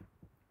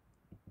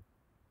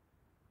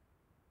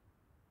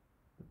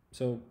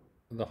 So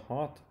the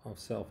heart of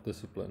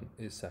self-discipline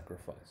is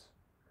sacrifice.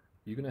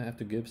 You're going to have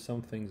to give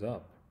some things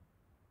up.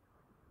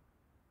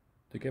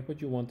 To get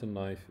what you want in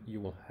life, you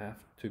will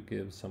have to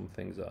give some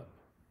things up.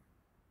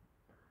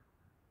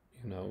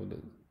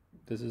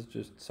 The this is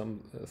just some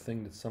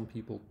thing that some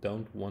people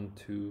don't want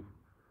to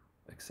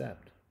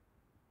accept.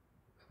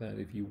 That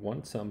if you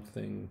want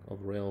something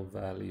of real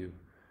value,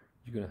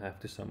 you're gonna have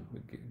to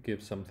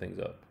give some things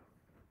up.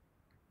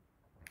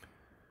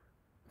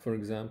 For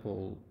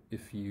example,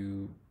 if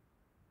you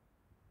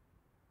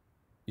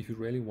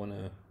really want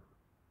to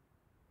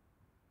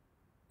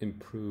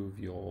improve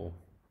your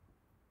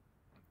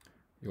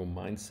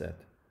mindset,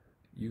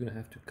 you're gonna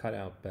have to cut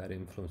out bad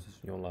influences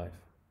in your life.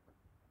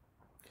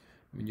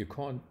 I mean, you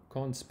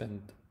can't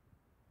spend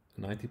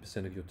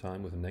 90% of your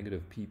time with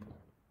negative people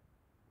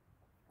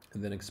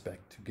and then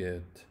expect to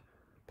get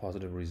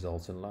positive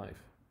results in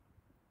life.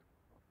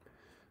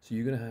 So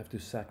you're gonna have to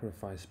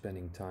sacrifice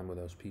spending time with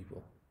those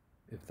people,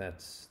 if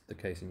that's the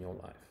case in your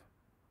life.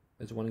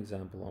 That's one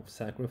example of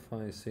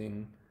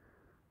sacrificing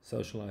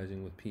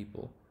socializing with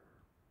people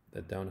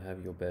that don't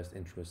have your best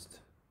interest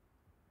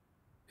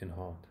in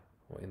heart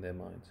or in their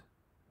minds.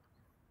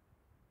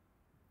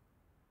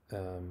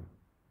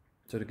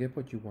 So to get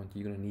what you want,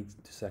 you're going to need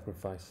to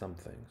sacrifice some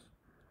things.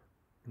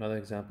 Another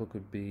example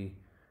could be,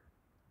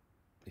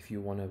 if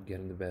you want to get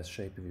in the best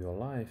shape of your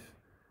life,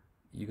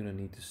 you're going to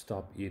need to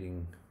stop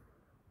eating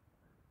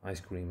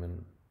ice cream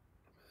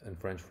and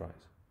French fries.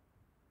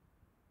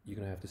 You're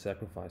going to have to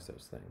sacrifice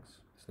those things.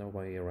 There's no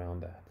way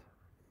around that.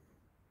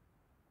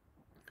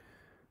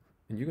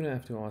 And you're going to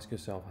have to ask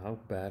yourself how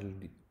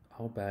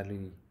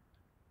badly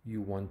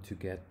you want to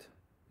get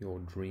your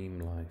dream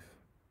life.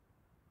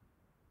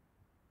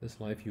 This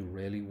life you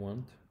really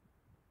want.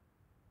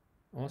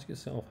 Ask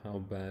yourself how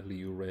badly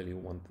you really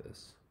want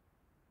this.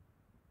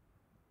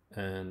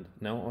 And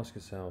now ask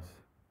yourself,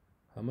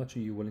 how much are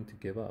you willing to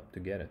give up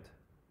to get it?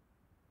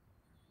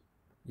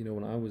 You know,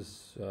 when I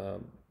was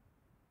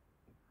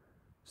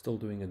still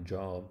doing a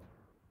job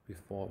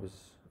before I was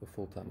a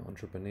full-time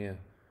entrepreneur,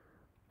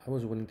 I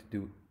was willing to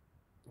do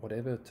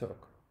whatever it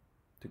took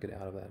to get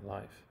out of that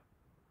life.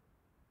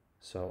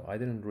 So I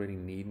didn't really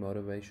need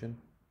motivation,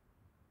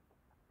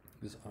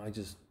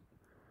 because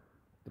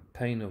the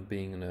pain of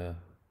being in a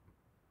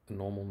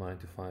normal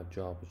 9-to-5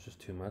 job was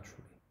just too much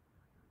for me.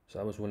 So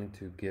I was willing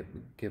to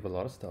give a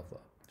lot of stuff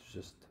up to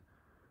just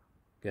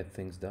get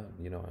things done.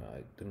 You know,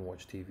 I didn't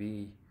watch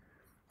TV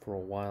for a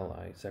while.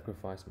 I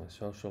sacrificed my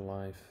social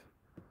life,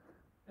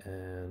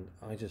 and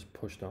I just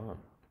pushed on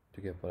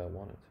to get what I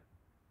wanted.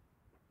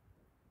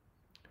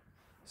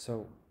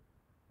 So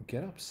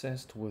get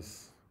obsessed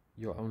with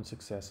your own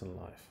success in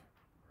life.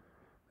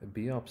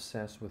 Be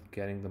obsessed with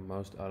getting the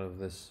most out of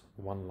this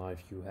one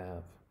life you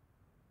have.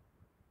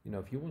 You know,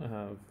 if you want to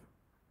have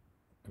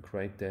a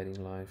great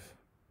dating life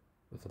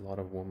with a lot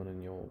of women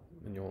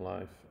in your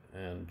life,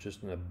 and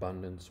just an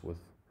abundance with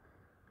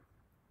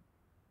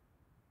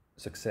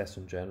success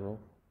in general,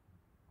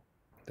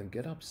 then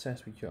get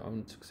obsessed with your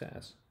own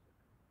success.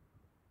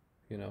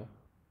 You know,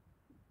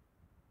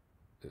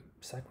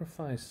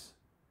 sacrifice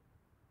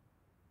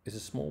is a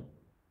small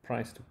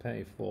price to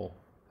pay for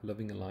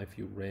living a life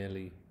you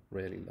really,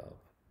 really love.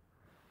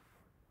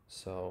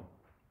 So,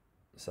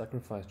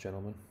 sacrifice,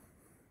 gentlemen.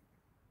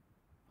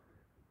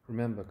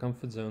 Remember,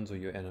 comfort zones are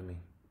your enemy.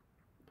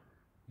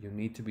 You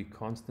need to be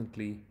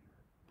constantly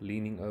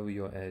leaning over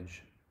your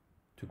edge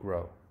to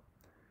grow.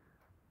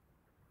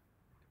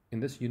 In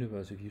this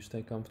universe, if you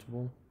stay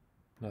comfortable,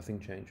 nothing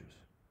changes.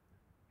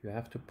 You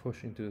have to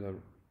push into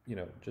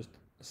the, just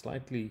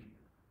slightly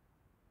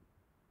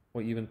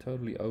or even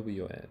totally over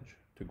your edge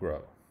to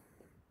grow.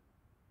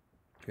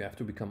 You have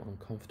to become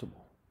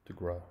uncomfortable to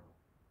grow.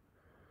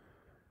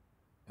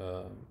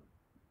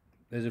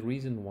 There's a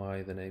reason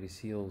why the Navy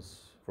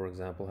SEALs, for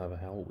example, have a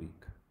Hell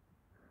Week.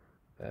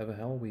 They have a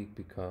Hell Week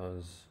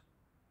because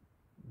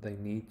they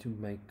need to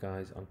make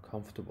guys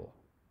uncomfortable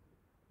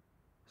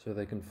so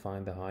they can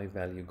find the high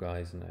value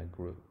guys in that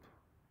group.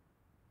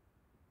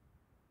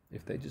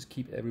 If they just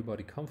keep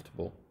everybody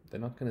comfortable, they're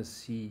not going to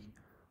see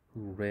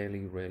who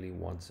really, really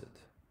wants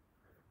it.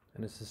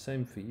 And it's the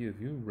same for you.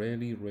 If you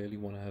really, really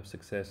want to have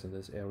success in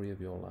this area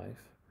of your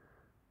life,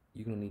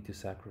 you're going to need to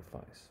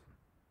sacrifice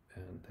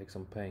and take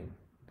some pain.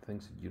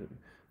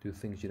 Do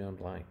things you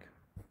don't like.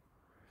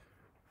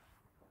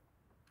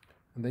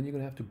 And then you're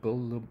going to have to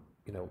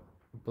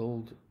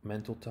build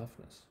mental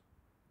toughness.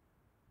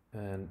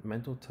 And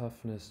mental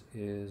toughness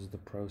is the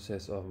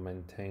process of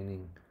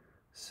maintaining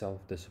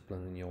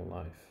self-discipline in your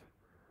life.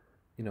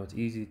 You know, it's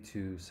easy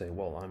to say,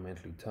 well, I'm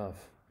mentally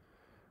tough,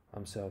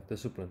 I'm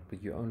self-disciplined, but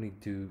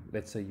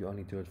let's say you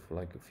only do it for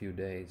like a few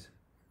days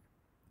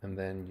and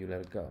then you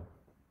let it go.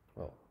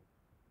 Well,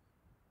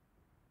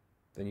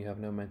 then you have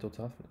no mental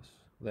toughness.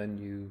 Then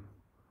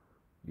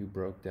you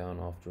broke down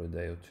after a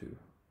day or two,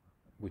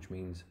 which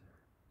means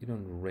you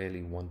don't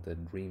really want the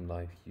dream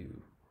life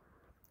you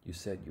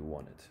said you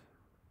wanted.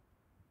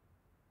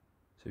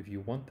 So if you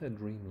want that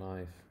dream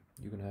life,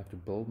 you're going to have to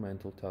build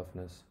mental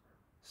toughness,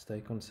 stay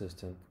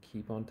consistent,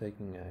 keep on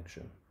taking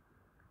action.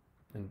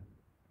 And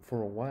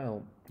for a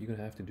while, you're going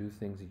to have to do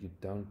things that you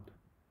don't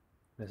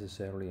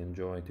necessarily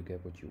enjoy to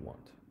get what you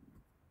want.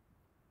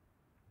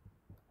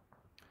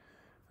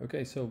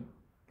 Okay, so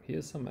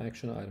here's some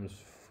action items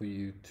for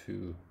you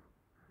to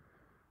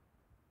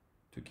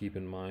to keep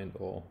in mind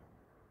or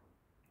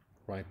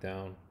write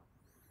down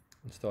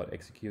and start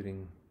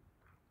executing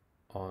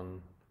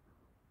on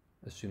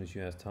as soon as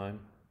you have time.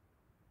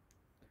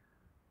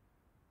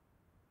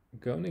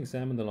 Go and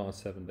examine the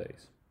last 7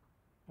 days.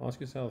 Ask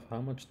yourself,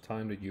 how much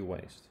time did you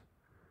waste?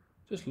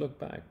 Just look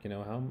back,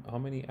 how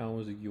many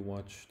hours did you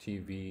watch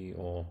TV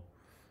or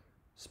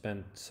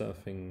spend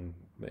surfing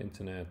the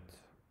internet,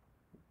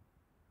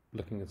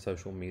 looking at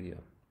social media?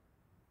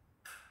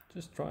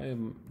 Just try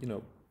and,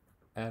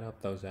 add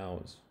up those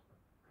hours.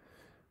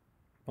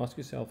 Ask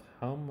yourself,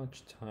 how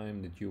much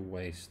time did you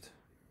waste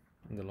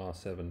in the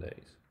last 7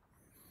 days?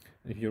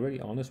 And if you're really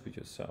honest with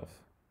yourself,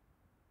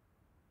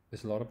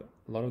 there's a lot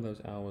of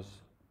those hours,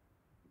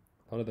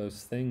 a lot of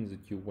those things that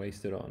you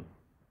wasted on.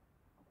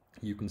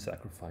 You can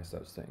sacrifice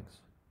those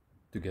things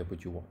to get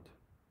what you want.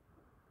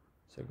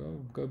 So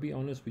go be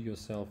honest with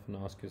yourself and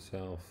ask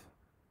yourself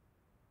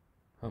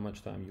how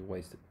much time you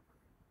wasted.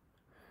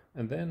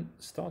 And then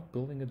start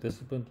building a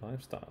disciplined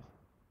lifestyle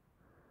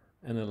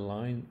and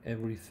align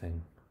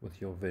everything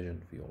with your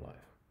vision for your life.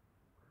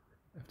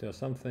 If there are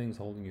some things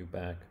holding you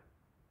back,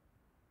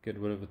 get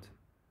rid of it.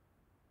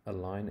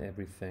 Align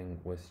everything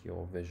with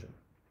your vision.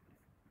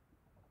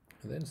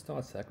 And then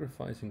start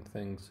sacrificing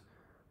things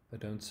that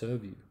don't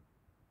serve you.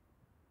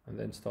 And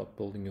then start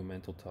building your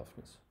mental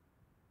toughness.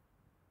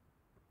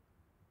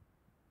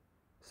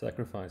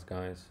 Sacrifice,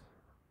 guys.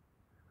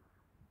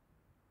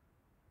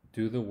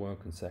 Do the work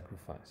and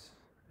sacrifice,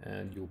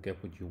 and you'll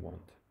get what you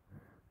want.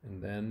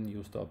 And then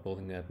you'll start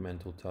building that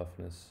mental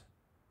toughness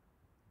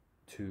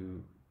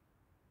to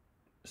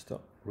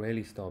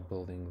really start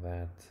building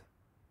that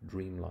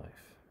dream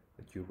life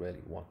that you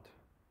really want.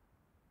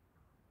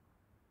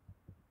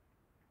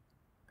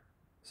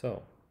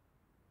 So,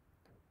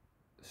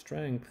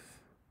 strength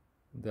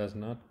does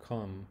not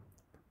come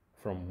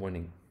from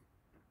winning.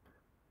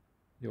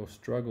 Your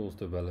struggles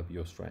develop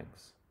your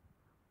strengths.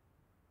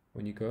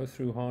 When you go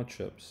through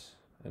hardships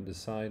and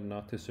decide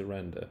not to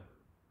surrender,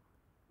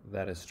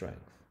 that is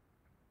strength.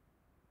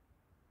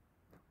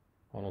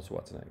 Arnold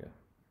Schwarzenegger.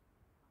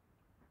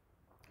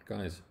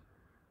 Guys,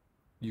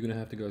 you're going to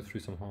have to go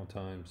through some hard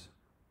times,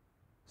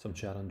 some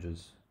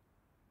challenges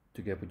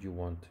to get what you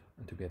want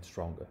and to get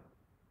stronger.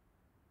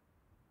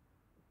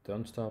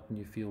 Don't stop when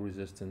you feel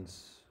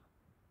resistance.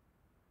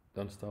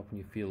 Don't stop when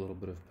you feel a little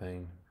bit of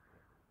pain.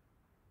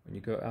 When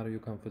you go out of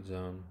your comfort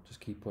zone, just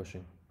keep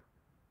pushing.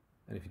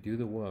 And if you do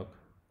the work,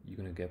 you're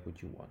going to get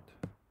what you want.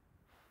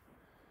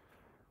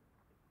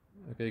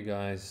 Okay,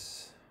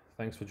 guys,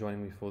 thanks for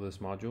joining me for this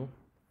module.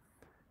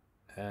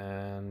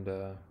 And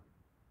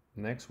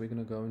next, we're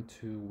going to go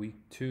into week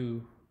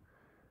 2.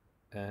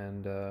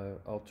 And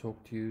I'll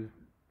talk to you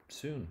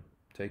soon.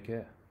 Take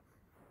care.